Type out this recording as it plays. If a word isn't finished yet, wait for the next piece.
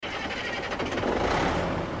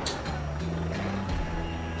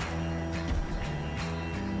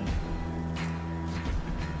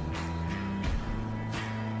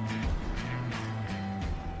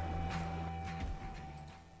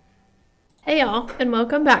Hey y'all, and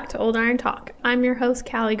welcome back to Old Iron Talk. I'm your host,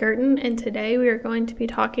 Callie Gurton, and today we are going to be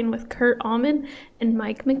talking with Kurt Allman and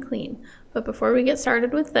Mike McLean. But before we get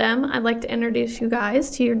started with them, I'd like to introduce you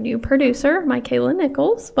guys to your new producer, Michaela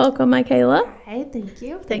Nichols. Welcome, Michaela. Hi, thank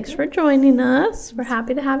you. Thanks for joining us. We're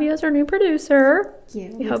happy to have you as our new producer.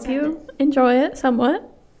 Thank you. We hope you enjoy it somewhat.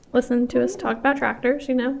 Listen to us talk about tractors,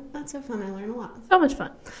 you know. That's so fun. I learn a lot. So much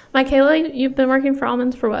fun. Michaela, you've been working for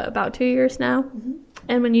Allman's for what, about 2 years now? Mm-hmm.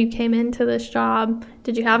 And when you came into this job,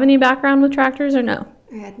 did you have any background with tractors or no?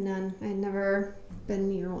 I had none. I had never been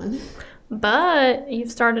near one. But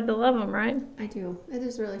you've started to love them, right? I do. It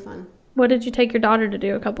is really fun. What did you take your daughter to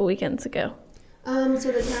do a couple weekends ago? So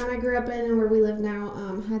the town I grew up in and where we live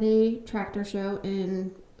now had a tractor show,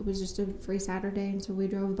 and it was just a free Saturday, and so we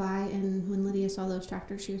drove by, and when Lydia saw those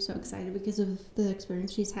tractors, she was so excited because of the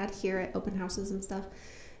experience she's had here at open houses and stuff.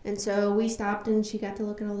 And so we stopped, and she got to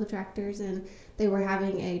look at all the tractors, and they were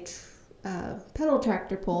having a pedal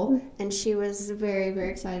tractor pull, and she was very, very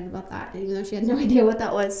excited about that, even though she had no idea what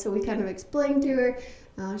that was. So we kind of explained to her.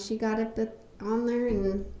 She got it on there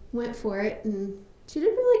and went for it, and she did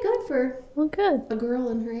really good for a girl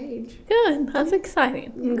in her age. Good. That's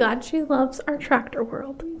exciting. I'm glad she loves our tractor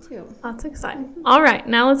world. Me too. That's exciting. All right,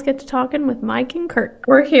 now let's get to talking with Mike and Kurt.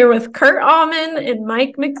 We're here with Kurt Allman and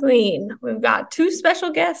Mike McLean. We've got two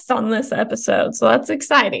special guests on this episode, so that's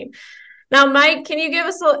exciting. Now, Mike, can you give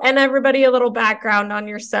us and everybody a little background on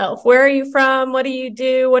yourself? Where are you from? What do you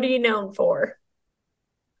do? What are you known for?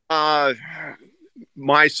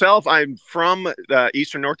 Myself, I'm from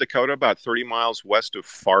eastern North Dakota, about 30 miles west of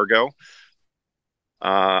Fargo.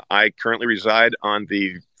 I currently reside on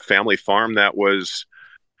the family farm that was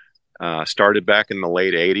started back in the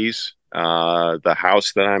late 80s. The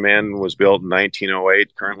house that I'm in was built in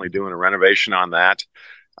 1908, currently doing a renovation on that.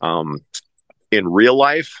 In real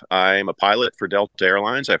life, I'm a pilot for Delta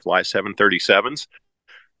Airlines. I fly 737s,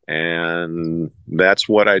 and that's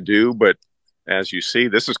what I do. But as you see,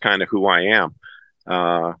 this is kind of who I am.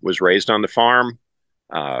 Was raised on the farm,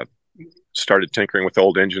 started tinkering with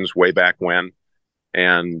old engines way back when,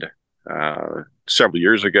 and several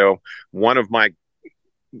years ago, one of my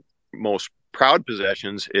most proud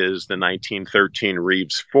possessions is the 1913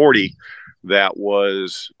 Reeves 40 that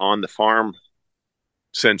was on the farm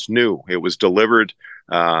since new. It was delivered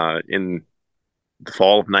in the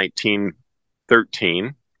fall of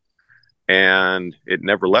 1913, and it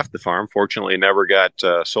never left the farm. Fortunately, it never got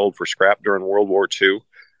sold for scrap during World War II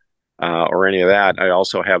or any of that. I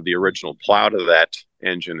also have the original plow to that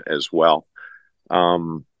engine as well.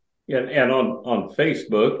 And on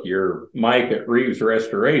Facebook, you're Mike at Reeves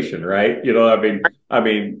Restoration, right? You know, I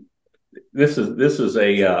mean, this is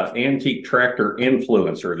a antique tractor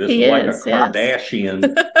influencer. This is like a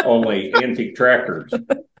Kardashian, only antique tractors.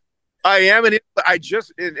 I am, and I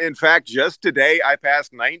just, in fact, just today I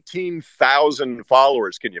passed 19,000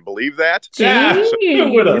 followers. Can you believe that? Yeah,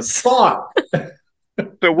 who would have thought?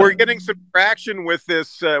 So we're getting some traction with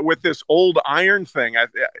this old iron thing,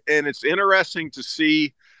 and it's interesting to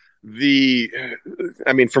see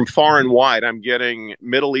from far and wide. I'm getting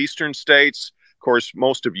Middle Eastern states, of course,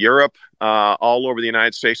 most of Europe, all over the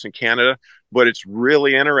United States and Canada. But it's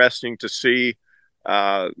really interesting to see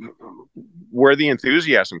where the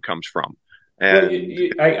enthusiasm comes from.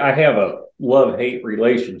 And I have a love-hate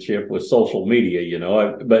relationship with social media, you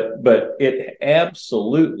know, but it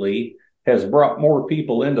absolutely has brought more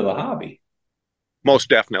people into the hobby. Most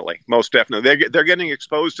definitely. They're getting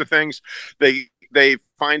exposed to things. They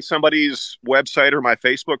find somebody's website or my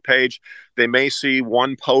Facebook page. They may see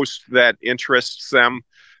one post that interests them,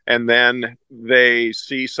 and then they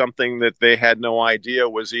see something that they had no idea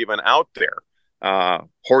was even out there.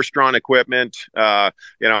 Horse-drawn equipment. I'm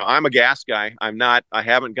a gas guy. I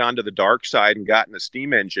haven't gone to the dark side and gotten a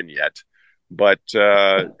steam engine yet, but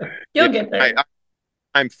you'll get there.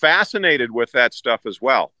 I'm fascinated with that stuff as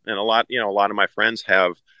well. And a lot of my friends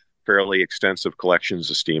have fairly extensive collections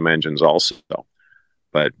of steam engines also.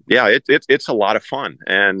 But yeah, it's a lot of fun,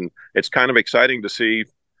 and it's kind of exciting to see,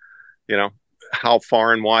 how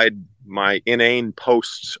far and wide my inane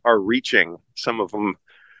posts are reaching. Some of them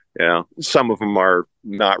are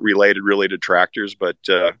not related really to tractors, but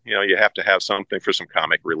you have to have something for some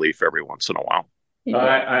comic relief every once in a while.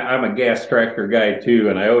 I'm a gas tractor guy too,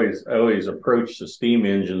 and I always approach the steam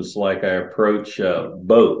engines like I approach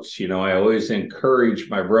boats. You know, I always encourage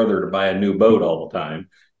my brother to buy a new boat all the time,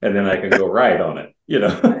 and then I can go ride on it. You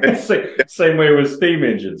know, same way with steam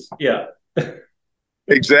engines. Yeah,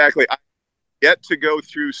 exactly. I yet to go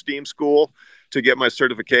through steam school to get my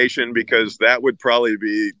certification, because that would probably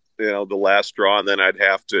be the last straw, and then I'd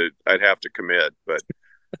have to commit. But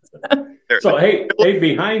So hey,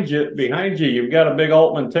 behind you, you've got a big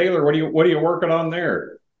Altman Taylor. What are you working on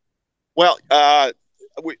there? Well,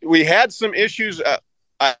 we had some issues.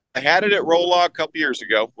 I had it at Roll-Log a couple years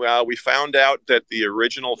ago. We found out that the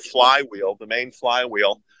original flywheel, the main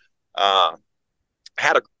flywheel,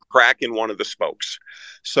 had a crack in one of the spokes.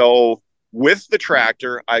 So with the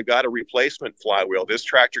tractor, I got a replacement flywheel. This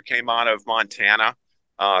tractor came out of Montana.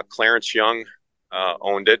 Clarence Young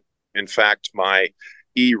owned it. In fact, my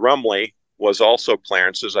E. Rumley was also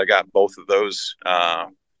Clarence's. I got both of those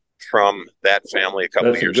from that family a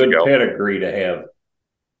couple of years ago. That's a good pedigree to have.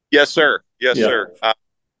 Yes, sir. Yes, sir.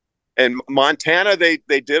 And Montana, they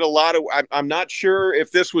did a lot of. I'm not sure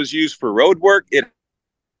if this was used for road work. It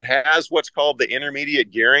has what's called the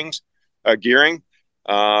intermediate gearing.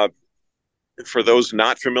 For those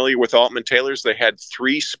not familiar with Altman Taylors, they had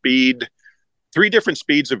three different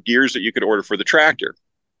speeds of gears that you could order for the tractor.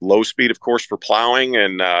 Low speed, of course, for plowing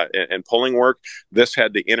and pulling work. This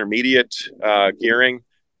had the intermediate gearing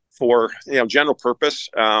for general purpose.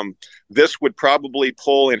 This would probably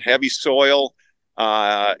pull in heavy soil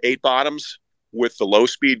 8 bottoms. With the low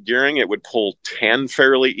speed gearing, it would pull 10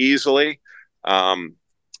 fairly easily.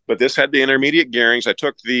 But this had the intermediate gearings. I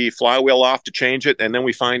took the flywheel off to change it, and then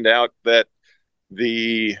we find out that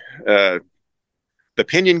the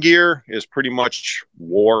pinion gear is pretty much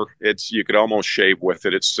wore. You could almost shave with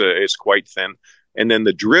it. It's quite thin. And then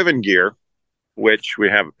the driven gear, which we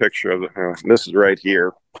have a picture of. This is right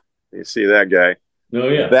here. You see that guy? Oh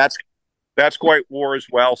yeah. That's quite wore as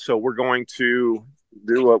well. So we're going to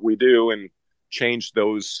do what we do and change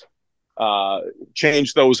those out.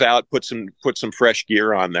 Put some fresh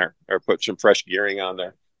gear on there, or put some fresh gearing on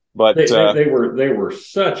there. But they were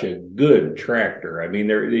such a good tractor. I mean,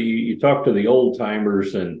 you talk to the old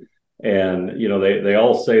timers, and they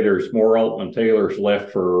all say there's more Altman Taylors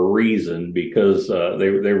left for a reason, because they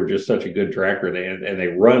were just such a good tractor, and they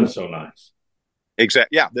run so nice.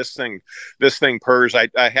 Exactly. Yeah, this thing purrs. I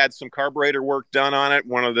had some carburetor work done on it.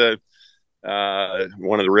 One of the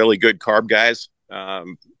really good carb guys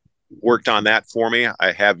worked on that for me.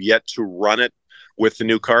 I have yet to run it with the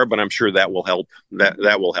new carb, but I'm sure that will help.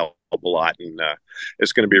 That will help a lot, and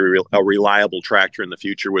it's going to be a reliable tractor in the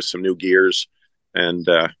future with some new gears and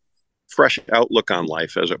fresh outlook on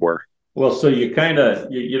life, as it were. Well, so you kind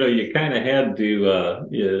of had to do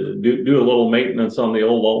a little maintenance on the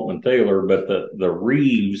old Altman Taylor, but the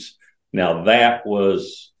Reeves, now that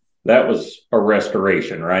was a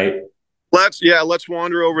restoration, right? Let's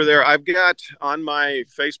wander over there. I've got on my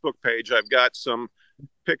Facebook page, I've got some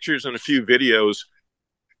pictures and a few videos.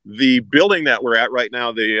 The building that we're at right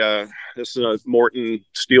now, this is a Morton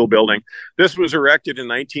steel building. This was erected in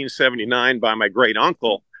 1979 by my great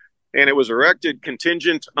uncle, and it was erected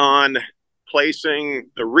contingent on placing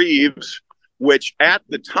the Reeves, which at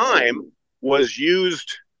the time was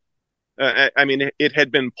used. It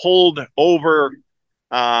had been pulled over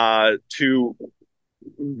to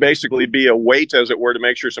basically be a weight, as it were, to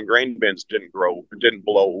make sure some grain bins didn't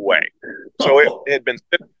blow away. So it had been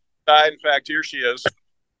sitting aside. In fact, here she is.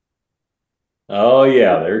 Oh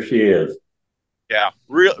yeah, there she is. Yeah,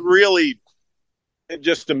 really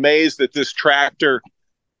just amazed that this tractor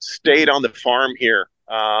stayed on the farm here.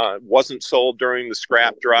 Wasn't sold during the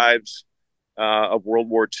scrap drives of World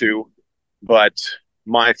War II, but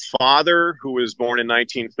my father, who was born in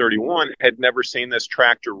 1931, had never seen this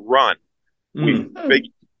tractor run.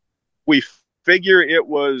 We figure it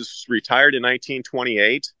was retired in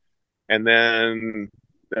 1928, and then,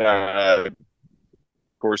 of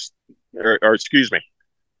course, or excuse me,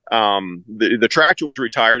 the tractor was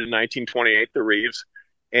retired in 1928, the Reeves,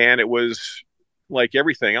 and it was like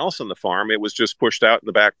everything else on the farm. It was just pushed out in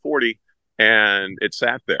the back 40, and it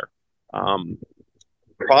sat there.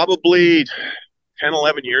 Probably 10,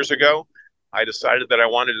 11 years ago, I decided that I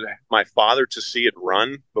wanted my father to see it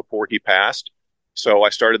run before he passed. So I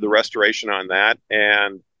started the restoration on that,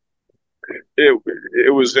 and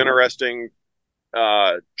it was interesting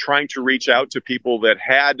trying to reach out to people that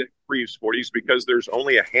had Reeves 40s, because there's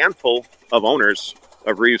only a handful of owners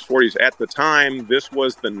of Reeves 40s. At the time, this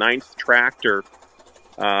was the 9th tractor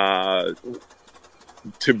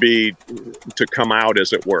to come out,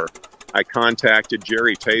 as it were. I contacted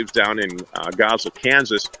Jerry Taves down in Gosel,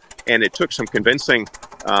 Kansas, and it took some convincing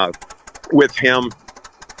with him.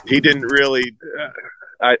 He didn't really,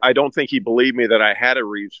 I don't think he believed me that I had a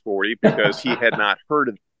Reeves 40, because he had not heard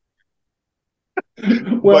of it.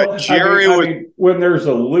 Well, but Jerry when there's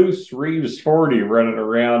a loose Reeves 40 running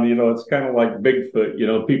around, it's kind of like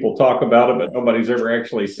Bigfoot. People talk about it, but nobody's ever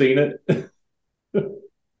actually seen it.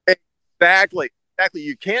 Exactly.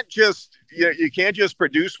 You can't just you can't just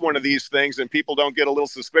produce one of these things and people don't get a little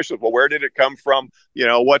suspicious. Well, where did it come from?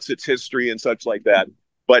 What's its history and such like that.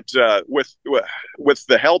 But with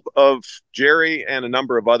the help of Jerry and a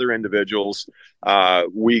number of other individuals,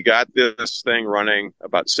 we got this thing running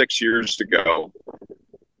about 6 years ago,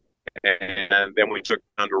 and then we took it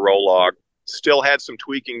under roll log. Still had some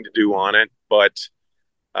tweaking to do on it, but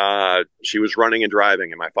she was running and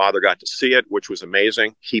driving, and my father got to see it, which was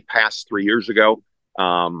amazing. He passed 3 years ago,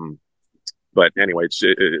 but anyway,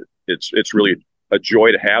 it's really a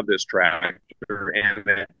joy to have this tractor.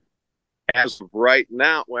 And as of right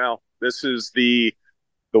now, well, this is the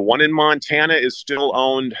one in Montana is still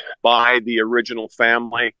owned by the original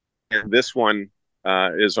family, and this one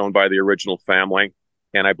is owned by the original family.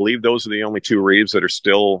 And I believe those are the only two Reeves that are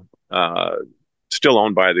still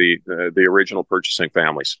owned by the original purchasing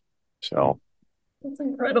families. So that's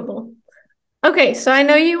incredible. Okay, so I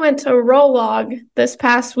know you went to Roll Log this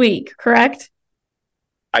past week, correct?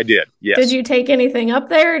 I did. Yes. Did you take anything up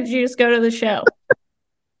there, or did you just go to the show?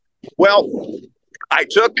 Well, I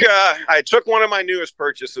took one of my newest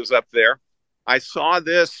purchases up there. I saw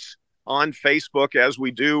this on Facebook, as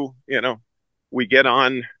we do. We get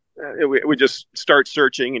on, we just start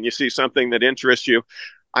searching, and you see something that interests you.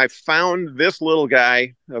 I found this little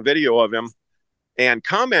guy, a video of him, and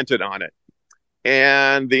commented on it.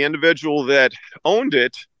 And the individual that owned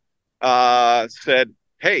it said,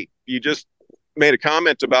 "Hey, you just made a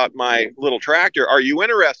comment about my little tractor. Are you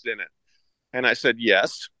interested in it?" And I said,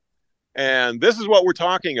 "Yes." And this is what we're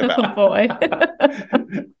talking about. Oh, boy.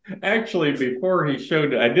 Actually, before he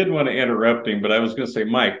showed it, I didn't want to interrupt him, but I was going to say,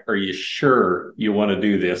 Mike, are you sure you want to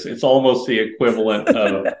do this? It's almost the equivalent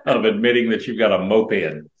of admitting that you've got a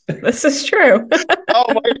moped. This is true.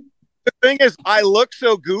 Oh, my. The thing is, I look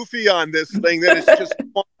so goofy on this thing that it's just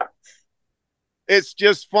fun. It's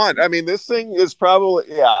just fun. I mean, this thing is probably,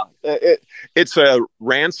 it's a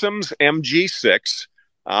Ransom's MG6.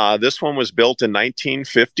 This one was built in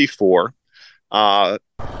 1954.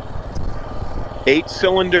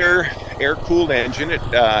 8-cylinder air-cooled engine. It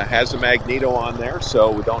has a magneto on there,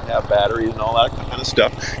 so we don't have batteries and all that kind of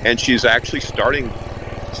stuff. And she's actually starting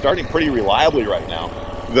pretty reliably right now.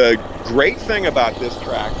 The great thing about this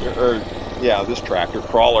tractor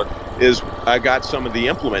crawler is I got some of the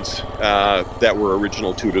implements that were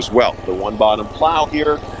original to it as well. The one bottom plow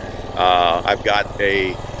here. I've got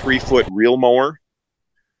a 3-foot reel mower.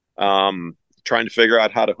 Trying to figure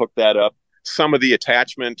out how to hook that up. Some of the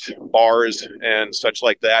attachment bars and such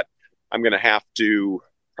like that, I'm going to have to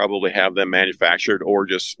probably have them manufactured, or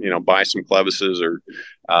just buy some clevises or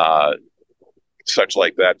such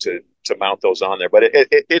like that to mount those on there. But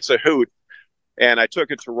it's a hoot. And I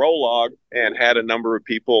took it to Roll Log and had a number of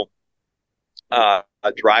people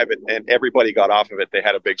drive it, and everybody got off of it. They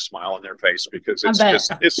had a big smile on their face because it's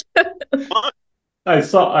fun. I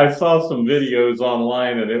saw some videos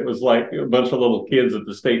online, and it was like a bunch of little kids at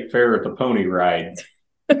the state fair at the pony ride.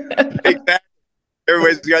 Exactly.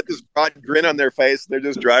 Everybody's got this broad grin on their face. They're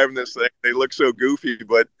just driving this thing. They look so goofy,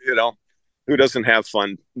 but who doesn't have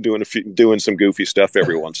fun doing some goofy stuff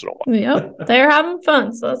every once in a while? Yep, they're having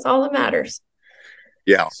fun, so that's all that matters.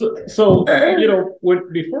 Yeah. So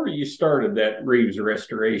before you started that Reeves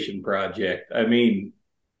restoration project, I mean,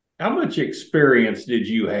 how much experience did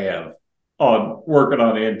you have on working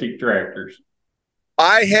on antique tractors?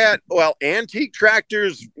 I had, antique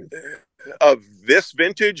tractors of this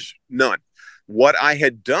vintage, none. What I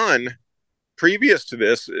had done previous to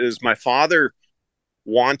this is my father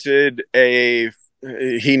he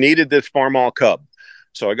needed this Farmall Cub.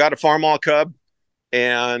 So I got a Farmall Cub,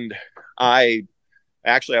 and I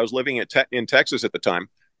was living in Texas at the time.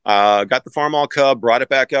 Got the Farmall Cub, brought it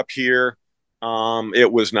back up here.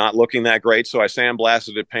 It was not looking that great, so I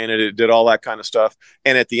sandblasted it, painted it, did all that kind of stuff.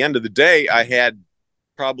 And at the end of the day, I had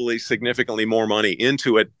probably significantly more money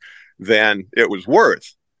into it than it was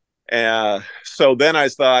worth. So then I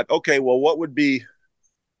thought, okay, well, what would be,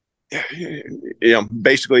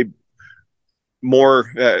 basically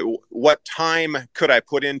more, what time could I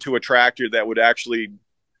put into a tractor that would actually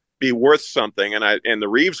be worth something? And the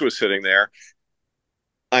Reeves was sitting there.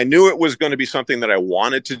 I knew it was going to be something that I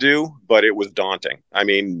wanted to do, but it was daunting. I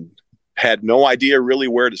mean, had no idea really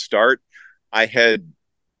where to start. I had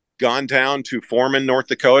gone down to Foreman, North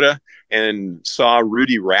Dakota, and saw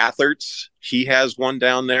Rudy Rathert's. He has one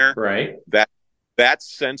down there. Right.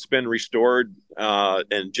 That's since been restored,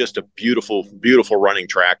 and just a beautiful, beautiful running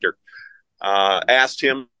tractor. Asked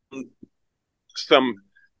him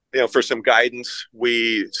for some guidance.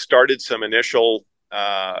 We started some initial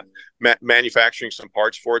manufacturing some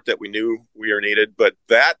parts for it that we knew we were needed. But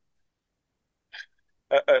that,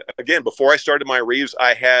 again, before I started my Reeves,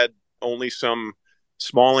 I had only some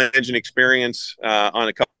small engine experience on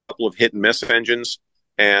a couple of hit and miss engines,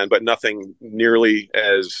 but nothing nearly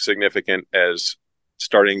as significant as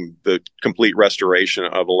starting the complete restoration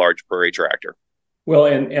of a large prairie tractor. Well,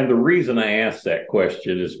 and the reason I asked that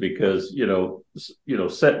question is because,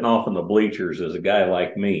 sitting off in the bleachers as a guy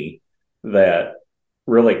like me that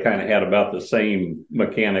really kind of had about the same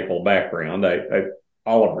mechanical background.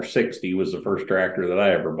 Oliver 60 was the first tractor that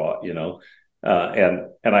I ever bought,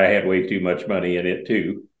 and I had way too much money in it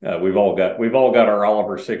too. We've all got our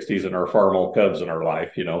Oliver 60s and our Farmall Cubs in our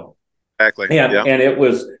life, Exactly. And it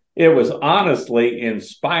was honestly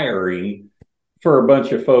inspiring for a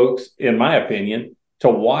bunch of folks, in my opinion, to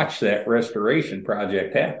watch that restoration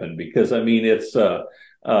project happen, because I mean, it's the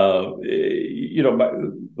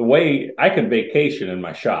way I can vacation in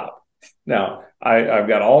my shop. Now, I've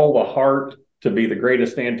got all the heart to be the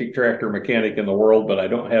greatest antique tractor mechanic in the world, but I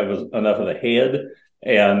don't have enough of the head.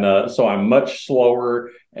 And so I'm much slower,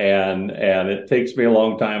 and it takes me a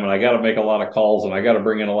long time, and I got to make a lot of calls, and I got to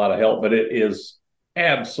bring in a lot of help, but it is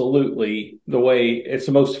absolutely it's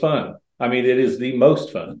the most fun. I mean, it is the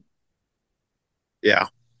most fun. Yeah.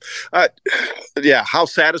 Yeah. How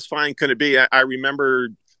satisfying can it be? I remember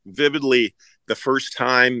vividly the first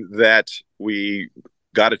time that we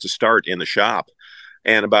got it to start in the shop,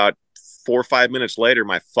 and about 4 or 5 minutes later,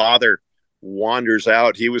 my father wanders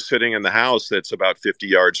out. He was sitting in the house that's about 50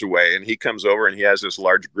 yards away, and he comes over and he has this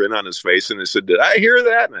large grin on his face, and he said, "Did I hear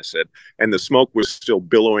that?" And I said, and the smoke was still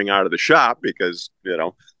billowing out of the shop because,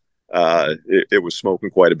 it was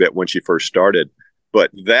smoking quite a bit when she first started. But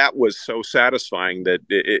that was so satisfying that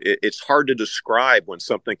it's hard to describe when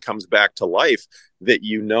something comes back to life that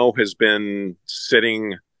has been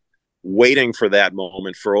sitting, waiting for that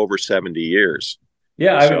moment for over 70 years.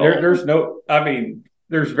 Yeah, I mean,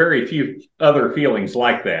 there's very few other feelings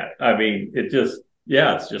like that. I mean, it's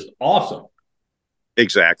just awesome.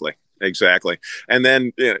 Exactly. And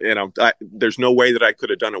then, there's no way that I could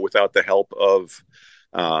have done it without the help of,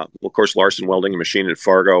 of course, Larson Welding and Machine in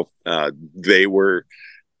Fargo. They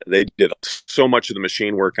did so much of the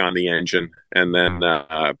machine work on the engine. And then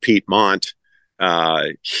Pete Mont,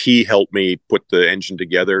 he helped me put the engine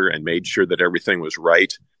together and made sure that everything was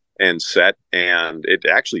right and set. And it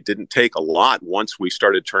actually didn't take a lot once we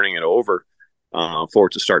started turning it over for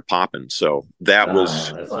it to start popping. So that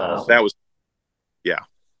was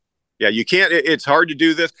yeah. You can't. It's hard to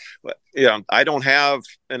do this. But, I don't have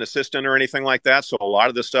an assistant or anything like that. So a lot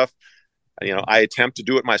of this stuff, I attempt to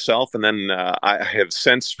do it myself, and then I have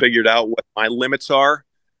since figured out what my limits are,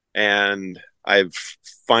 and I've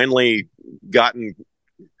finally gotten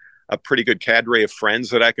a pretty good cadre of friends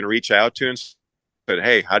that I can reach out to and said,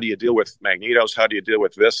 "Hey, how do you deal with magnetos? How do you deal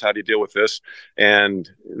with this? How do you deal with this?" And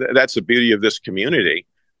that's the beauty of this community,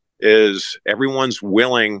 is everyone's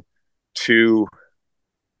willing to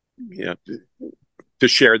to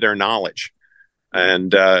share their knowledge,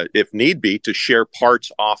 and if need be, to share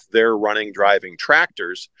parts off their running, driving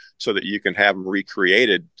tractors so that you can have them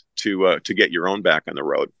recreated to get your own back on the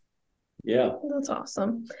road. Yeah, that's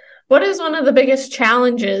awesome. What is one of the biggest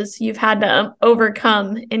challenges you've had to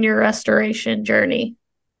overcome in your restoration journey?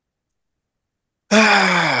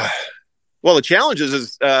 Well, the challenge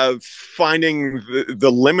is finding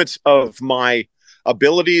the limits of my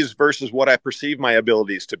abilities versus what I perceive my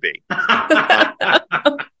abilities to be.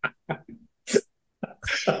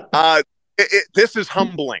 This is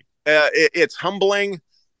humbling. It's humbling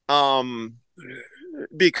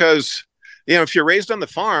because, if you're raised on the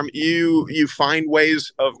farm, you find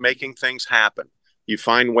ways of making things happen. You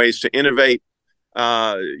find ways to innovate.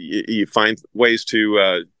 You find ways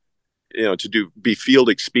to be field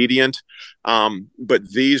expedient. But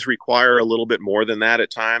these require a little bit more than that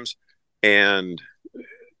at times. And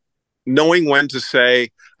knowing when to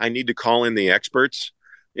say, I need to call in the experts,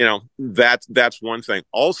 that's one thing.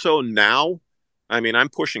 Also now, I mean, I'm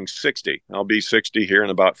pushing 60. I'll be 60 here in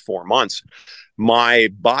about 4 months. My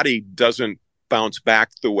body doesn't bounce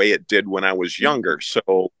back the way it did when I was younger.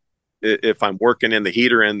 So if I'm working in the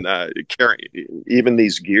heater and carrying even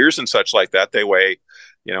these gears and such like that, they weigh,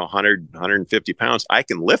 100, 150 pounds. I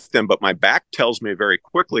can lift them, but my back tells me very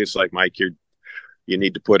quickly, it's like, Mike, you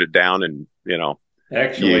need to put it down. And,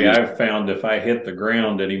 actually, I've found if I hit the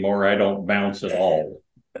ground anymore, I don't bounce at all.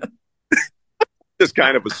 Just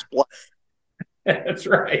kind of a splat. That's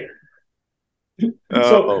right.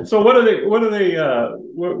 So what do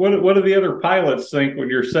the other pilots think when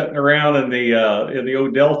you're sitting around in the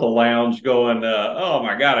old Delta lounge going, oh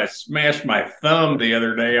my God, I smashed my thumb the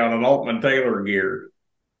other day on an Altman Taylor gear?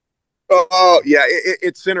 Oh yeah,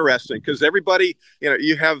 it's interesting because everybody,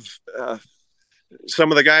 you have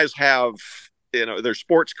some of the guys have their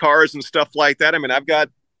sports cars and stuff like that. I mean, I've got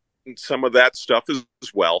some of that stuff as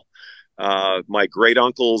well. My great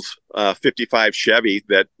uncle's 55 Chevy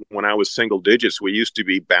that when I was single digits, we used to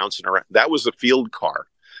be bouncing around. That was a field car.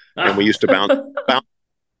 And we used to bounce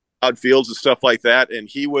out fields and stuff like that. And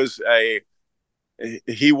he was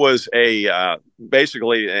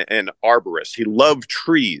basically an arborist. He loved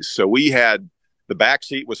trees. So we had the back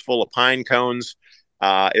seat was full of pine cones.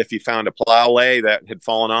 If he found a plow lay that had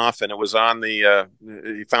fallen off and it was on he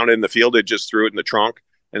found it in the field, it just threw it in the trunk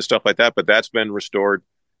and stuff like that. But that's been restored.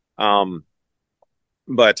 But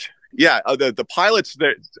yeah, the pilots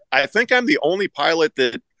there, I think I'm the only pilot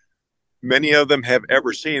that many of them have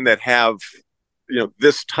ever seen that have,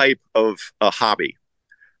 this type of a hobby.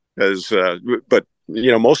 But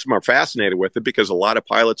most of them are fascinated with it because a lot of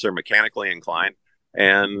pilots are mechanically inclined,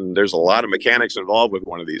 and there's a lot of mechanics involved with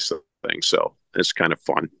one of these things. So it's kind of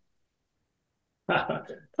fun.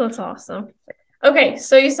 That's awesome. Okay,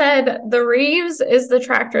 so you said the Reeves is the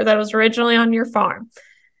tractor that was originally on your farm.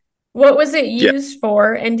 What was it used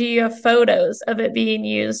for, and do you have photos of it being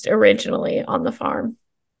used originally on the farm?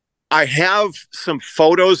 I have some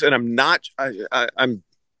photos, and I'm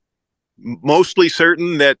mostly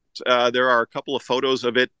certain that there are a couple of photos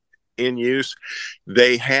of it in use.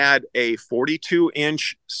 They had a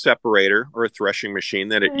 42-inch separator or a threshing machine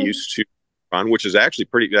that it used to run, which is actually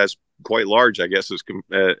that's quite large, I guess,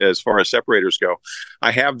 as far as separators go.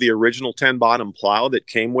 I have the original 10-bottom plow that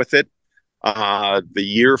came with it. The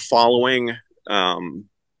year following the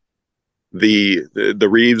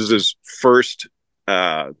Reeves' first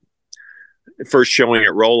showing at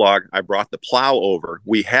Rolog, I brought the plow over.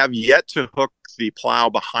 We have yet to hook the plow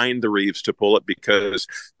behind the Reeves to pull it because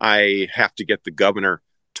I have to get the governor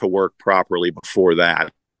to work properly before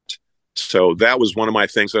that. So that was one of my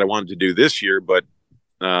things that I wanted to do this year, but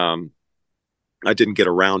I didn't get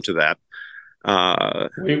around to that.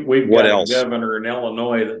 We've got a governor in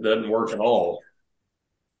Illinois that doesn't work at all.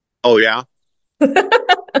 Oh yeah.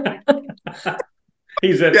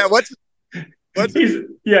 He's in.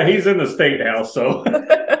 Yeah. He's in the state house. So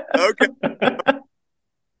okay.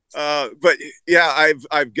 But yeah,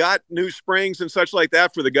 I've got new springs and such like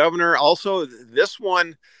that for the governor. Also, this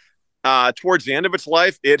one, towards the end of its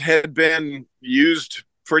life, it had been used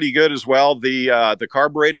pretty good as well. The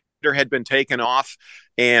carburetor had been taken off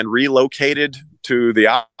and relocated to the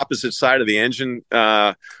opposite side of the engine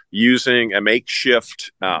using a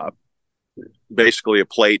makeshift, basically a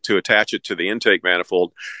plate to attach it to the intake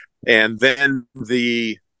manifold. And then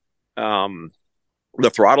the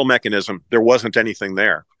throttle mechanism, there wasn't anything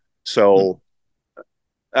there. So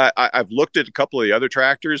I've looked at a couple of the other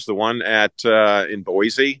tractors. The one in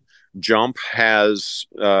Boise, Jump, has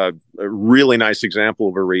a really nice example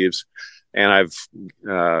of a Reeves. And I've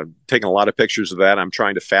taken a lot of pictures of that. I'm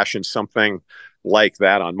trying to fashion something like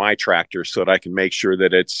that on my tractor so that I can make sure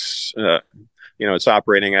that it's, it's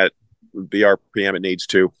operating at the RPM it needs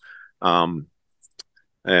to,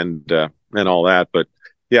 and all that. But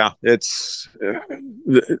yeah, it's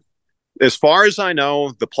as far as I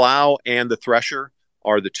know, the plow and the thresher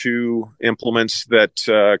are the two implements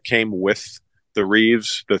that came with the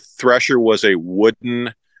Reeves. The thresher was a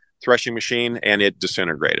wooden threshing machine, and it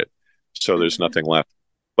disintegrated. So there's nothing left.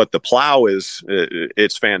 But the plow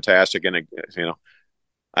it's fantastic. And,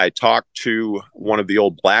 I talked to one of the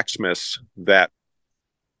old blacksmiths that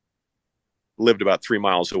lived about 3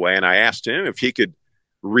 miles away, and I asked him if he could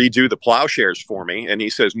redo the plowshares for me. And he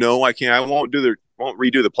says, no, I can't. I won't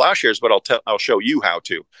redo the plowshares, but I'll show you how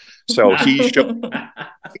to. So he showed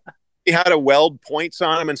he had to weld points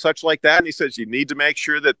on them and such like that. And he says, you need to make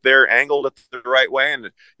sure that they're angled the right way. And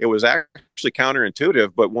it was actually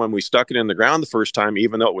counterintuitive. But when we stuck it in the ground the first time,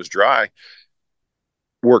 even though it was dry,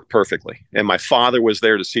 worked perfectly. And my father was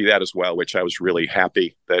there to see that as well, which I was really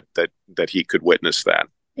happy that he could witness that.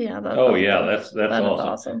 Yeah. That's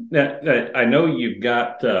awesome. Now, I know you've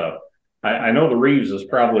got, I know the Reeves is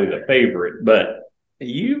probably the favorite, but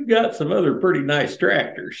you've got some other pretty nice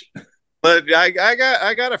tractors. But I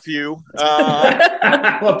got a few.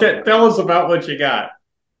 Well, tell us about what you got.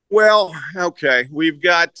 Well, okay, we've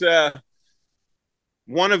got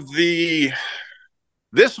one of the.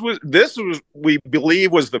 This was we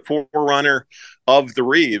believe was the forerunner of the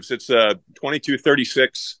Reeves. It's a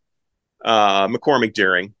 2236 McCormick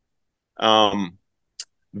Deering.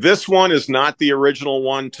 This one is not the original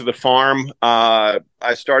one to the farm. I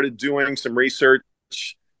started doing some research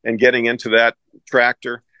and getting into that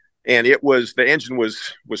tractor, and the engine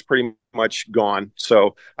was pretty much gone.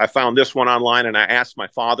 So I found this one online, and I asked my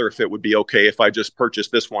father if it would be okay if I just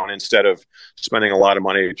purchased this one instead of spending a lot of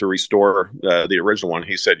money to restore the original one.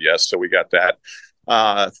 He said yes, so we got that.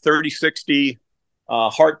 3060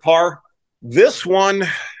 Heart Par. This one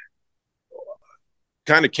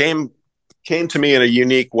kind of came to me in a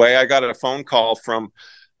unique way. I got a phone call from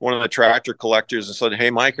one of the tractor collectors and said, "Hey,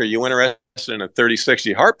 Mike, are you interested in a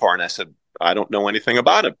 3060 Heart Par?" And I said, "I don't know anything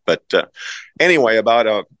about it." But anyway, about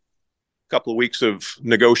a couple of weeks of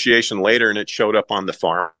negotiation later, and it showed up on the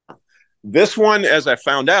farm. This one, as I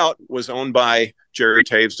found out, was owned by Jerry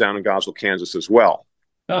Taves down in Goswell, Kansas as well.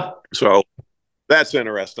 So that's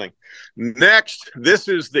interesting. Next, this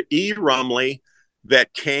is the E. Rumley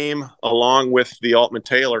that came along with the Altman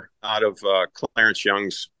Taylor out of Clarence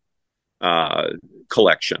Young's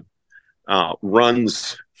collection.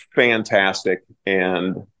 Runs fantastic.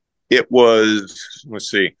 And it was,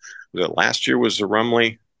 let's see, was it last year was the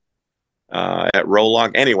Rumley at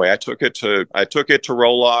Rolog? Anyway, I took it to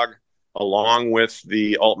Rolog along with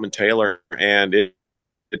the Altman Taylor, and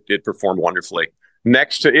it performed wonderfully.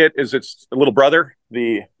 Next to it is its little brother,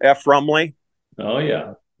 the F. Rumley. Oh,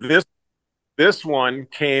 yeah. This one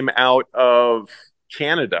came out of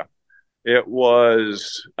Canada. It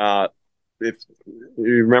was, if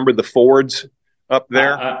you remember the Fords up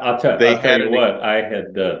there. I'll tell you what, I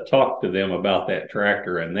had talked to them about that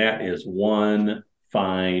tractor, and that is one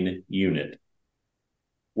fine unit.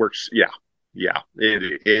 Works, yeah,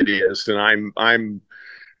 it is, and I'm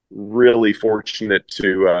really fortunate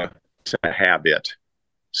to have it.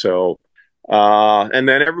 So, and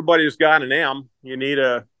then everybody's got an M. You need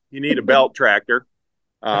a belt tractor.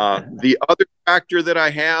 The other tractor that I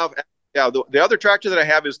have, the other tractor that I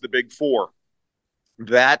have is the Big Four.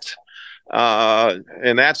 That,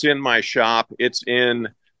 and that's in my shop. It's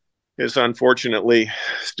unfortunately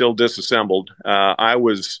still disassembled. I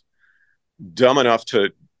was dumb enough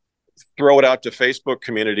to throw it out to Facebook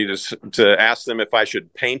community to ask them if I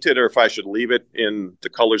should paint it or if I should leave it in the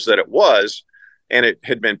colors that it was. And it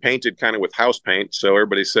had been painted kind of with house paint. So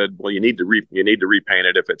everybody said, well, you need to repaint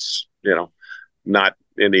it if it's, not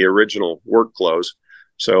in the original work clothes.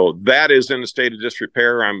 So that is in a state of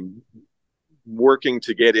disrepair. I'm working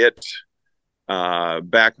to get it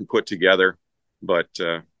back and put together. But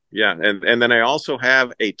yeah. And then I also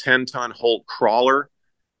have a 10-ton Holt crawler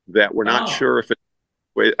that we're not sure if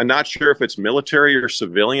I'm not sure if it's military or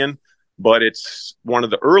civilian, but it's one of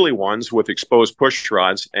the early ones with exposed push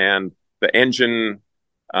rods, and the engine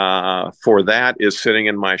for that is sitting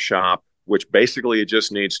in my shop, which basically it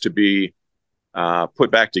just needs to be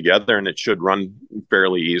put back together, and it should run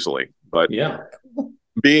fairly easily. But yeah,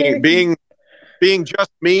 being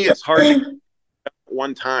just me, it's hard to at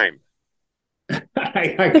one time.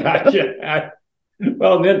 I got you.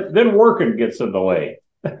 Well, then working gets in the way.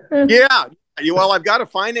 Yeah. Well, I've got to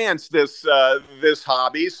finance this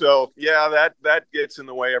hobby, so yeah, that gets in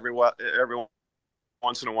the way every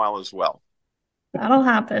once in a while as well. That'll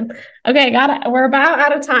happen. Okay, we're about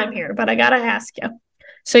out of time here, but I gotta ask you.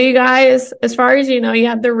 So you guys, as far as you know, you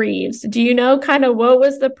had the Reeves. Do you know kind of what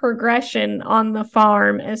was the progression on the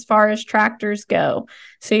farm as far as tractors go?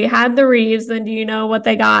 So you had the Reeves, then do you know what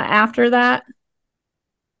they got after that?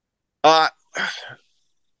 I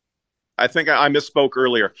think I misspoke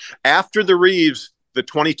earlier. After the Reeves, the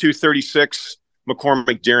 2236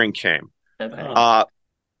 McCormick Deering came. Okay.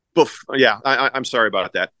 I'm sorry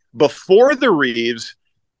about that. Before the Reeves,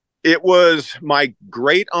 it was my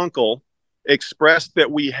great uncle expressed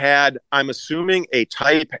that we had, I'm assuming, a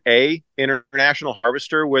Type A International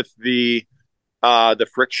Harvester with the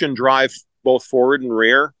friction drive both forward and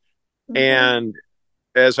rear. Okay. And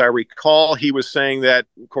as I recall, he was saying that,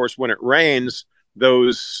 of course, when it rains,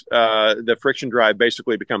 the friction drive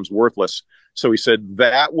basically becomes worthless. So he said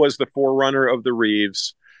that was the forerunner of the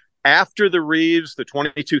Reeves. After the Reeves, the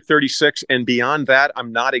 2236, and beyond that,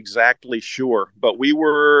 I'm not exactly sure. But we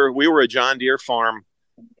were a John Deere farm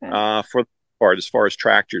for the part as far as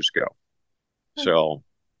tractors go. So,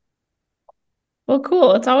 well,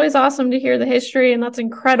 cool. It's always awesome to hear the history, and that's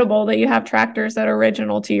incredible that you have tractors that are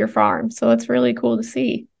original to your farm. So it's really cool to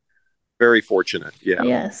see. Very fortunate. Yeah.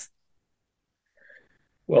 Yes.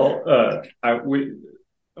 Well, it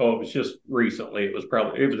was just recently. It was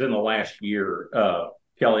in the last year.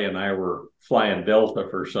 Kelly and I were flying Delta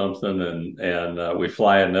for something, and we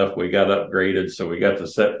fly enough. We got upgraded, so we got to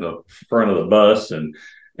sit in the front of the bus, and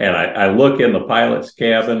I look in the pilot's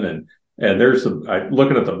cabin, and I'm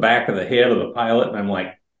looking at the back of the head of the pilot, and I'm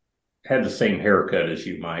like, had the same haircut as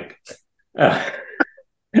you, Mike, and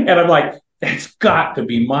I'm like, that's got to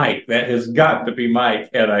be Mike. That has got to be Mike.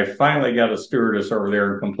 And I finally got a stewardess over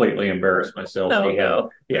there and completely embarrassed myself.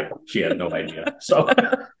 She had no idea. So,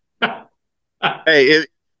 hey, if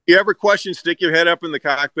you ever question, stick your head up in the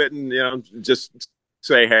cockpit and just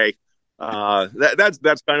say, hey. That's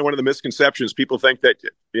kind of one of the misconceptions. People think that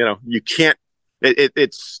you can't.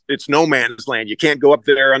 It's no man's land. You can't go up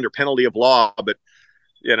there under penalty of law. But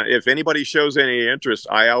if anybody shows any interest,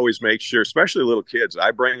 I always make sure, especially little kids,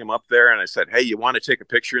 I bring them up there and I said, hey, you want to take a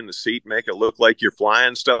picture in the seat, make it look like you're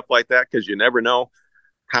flying, stuff like that, because you never know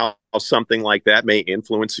how something like that may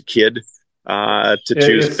influence a kid to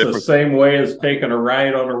choose. It's the same way as taking a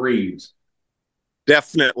ride on a Reeves.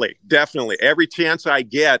 Definitely. Every chance I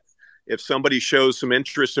get, if somebody shows some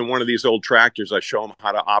interest in one of these old tractors, I show them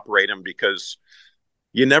how to operate them, because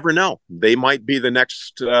you never know. They might be the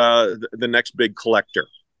next big collector.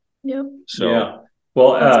 Yep. So, yeah.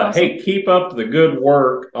 Well, awesome. Hey, keep up the good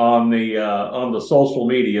work on the social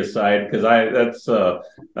media side, because I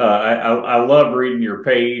love reading your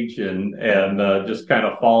page and just kind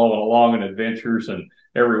of following along in adventures, and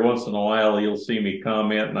every once in a while you'll see me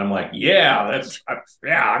comment and I'm like,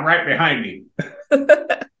 I'm right behind you.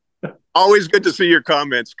 Always good to see your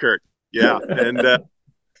comments, Kurt. Yeah.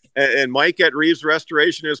 And Mike at Reeves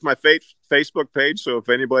Restoration is my Facebook page. So if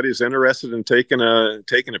anybody's interested in taking a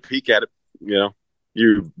peek at it,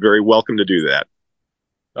 you're very welcome to do that.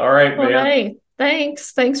 All right, man. Well, hey,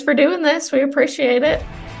 thanks for doing this. We appreciate it.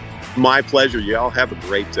 My pleasure. Y'all have a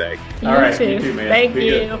great day. All right, you too, man. Thank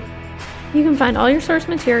you. You can find all your source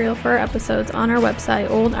material for our episodes on our website,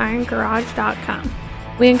 oldirongarage.com.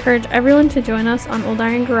 We encourage everyone to join us on Old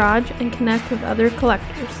Iron Garage and connect with other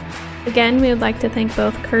collectors. Again, we would like to thank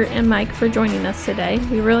both Kurt and Mike for joining us today.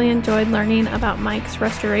 We really enjoyed learning about Mike's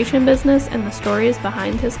restoration business and the stories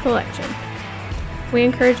behind his collection. We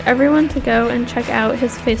encourage everyone to go and check out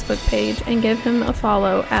his Facebook page and give him a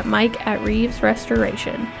follow at Mike at Reeves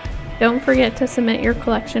Restoration. Don't forget to submit your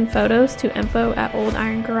collection photos to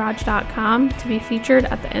info@oldirongarage.com to be featured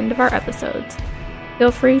at the end of our episodes. Feel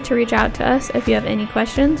free to reach out to us if you have any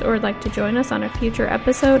questions or would like to join us on a future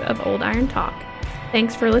episode of Old Iron Talk.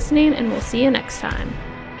 Thanks for listening, and we'll see you next time.